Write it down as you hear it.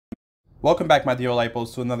Welcome back, my dear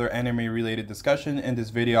Lipos, to another anime related discussion. In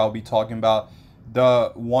this video, I'll be talking about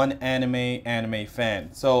the one anime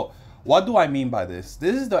fan. So what do I mean by this?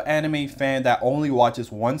 This is the anime fan that only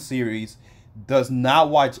watches one series, does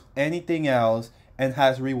not watch anything else, and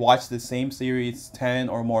has rewatched the same series 10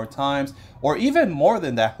 or more times, or even more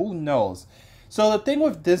than that, who knows. So the thing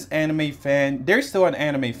with this anime fan, they're still an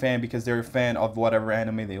anime fan because they're a fan of whatever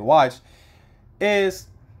anime they watch, is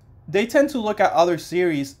they tend to look at other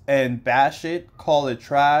series and bash it, call it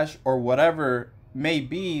trash or whatever may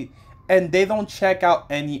be, and they don't check out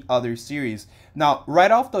any other series. Now,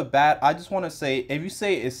 right off the bat, I just want to say, if you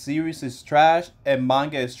say a series is trash and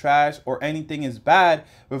manga is trash or anything is bad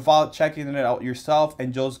without checking it out yourself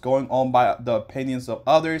and just going on by the opinions of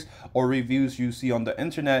others or reviews you see on the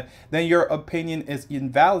internet, then your opinion is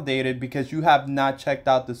invalidated because you have not checked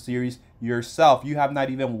out the series yourself. You have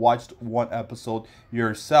not even watched one episode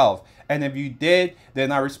yourself. And if you did,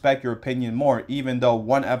 then I respect your opinion more, even though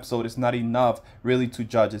one episode is not enough really to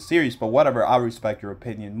judge a series. But whatever, I respect your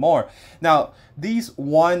opinion more. Now, these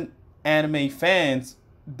one anime fans,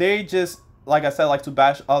 they just, like I said, like to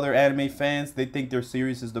bash other anime fans. They think their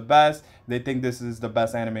series is the best. They think this is the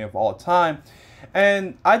best anime of all time.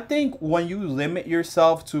 And I think when you limit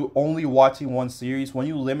yourself to only watching one series, when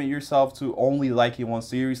you limit yourself to only liking one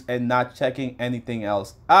series and not checking anything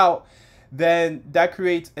else out, then that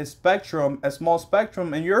creates a spectrum, a small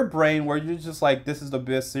spectrum in your brain where you're just like, this is the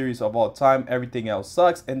best series of all time, everything else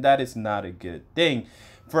sucks, and that is not a good thing.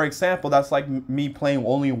 For example, that's like me playing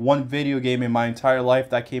only one video game in my entire life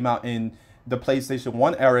that came out in the PlayStation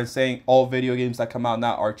 1 era and saying all video games that come out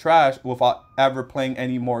now are trash without ever playing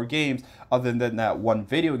any more games other than that one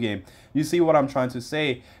video game. You see what I'm trying to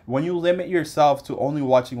say? When you limit yourself to only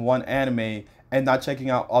watching one anime and not checking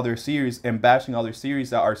out other series and bashing other series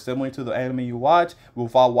that are similar to the anime you watch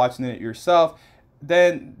without watching it yourself,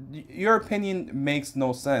 then your opinion makes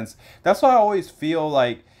no sense. That's why I always feel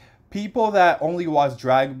like people that only watch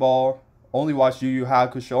Dragon Ball, only watch Yu Yu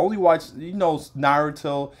Hakusho, only watch,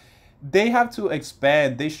 Naruto, they have to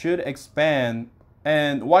expand. They should expand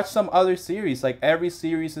and watch some other series. Like, every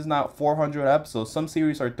series is not 400 episodes. Some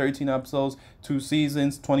series are 13 episodes, 2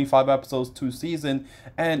 seasons, 25 episodes, 2 seasons.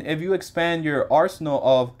 And if you expand your arsenal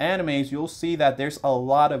of animes, you'll see that there's a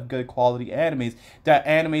lot of good quality animes. That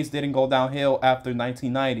animes didn't go downhill after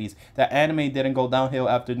 1990s. That anime didn't go downhill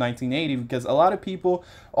after 1980, because a lot of people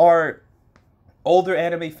are older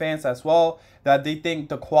anime fans as well, that they think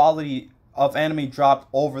the quality of anime dropped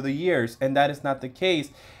over the years, and that is not the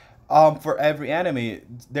case. For every anime,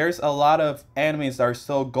 there's a lot of animes that are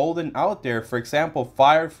still golden out there. For example,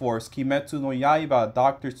 Fire Force, Kimetsu no Yaiba,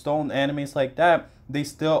 Doctor Stone, animes like that, they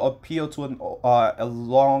still appeal to a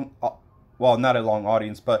long, well, not a long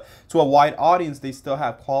audience, but to a wide audience. They still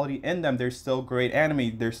have quality in them. There's still great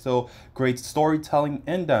anime. There's still great storytelling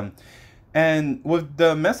in them. And with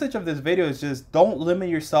the message of this video is just don't limit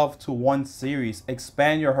yourself to one series.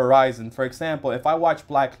 Expand your horizon. For example, if I watch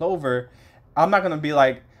Black Clover, I'm not going to be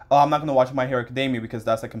like, oh, I'm not going to watch My Hero Academia because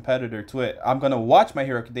that's a competitor to it. I'm going to watch My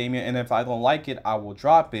Hero Academia, and if I don't like it, I will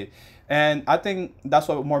drop it. And I think that's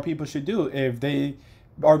what more people should do. If they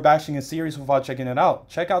are bashing a series without checking it out,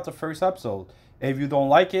 check out the first episode. If you don't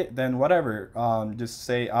like it, then whatever. Just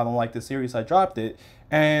say, I don't like the series, I dropped it.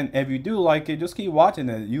 And if you do like it, just keep watching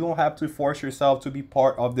it. You don't have to force yourself to be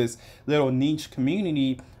part of this little niche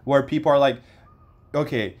community where people are like,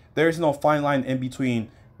 okay, there's no fine line in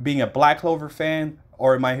between being a Black Clover fan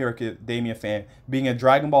or a My Hero Academia fan, being a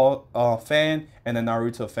Dragon Ball fan and a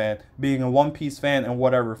Naruto fan, being a One Piece fan and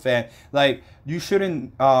whatever fan. Like, you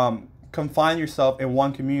shouldn't confine yourself in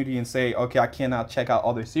one community and say, okay, I cannot check out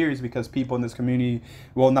other series because people in this community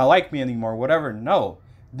will not like me anymore, whatever. No.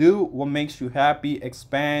 Do what makes you happy.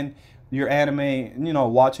 Expand your anime,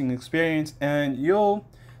 watching experience, and you'll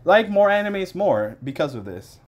like more animes more because of this.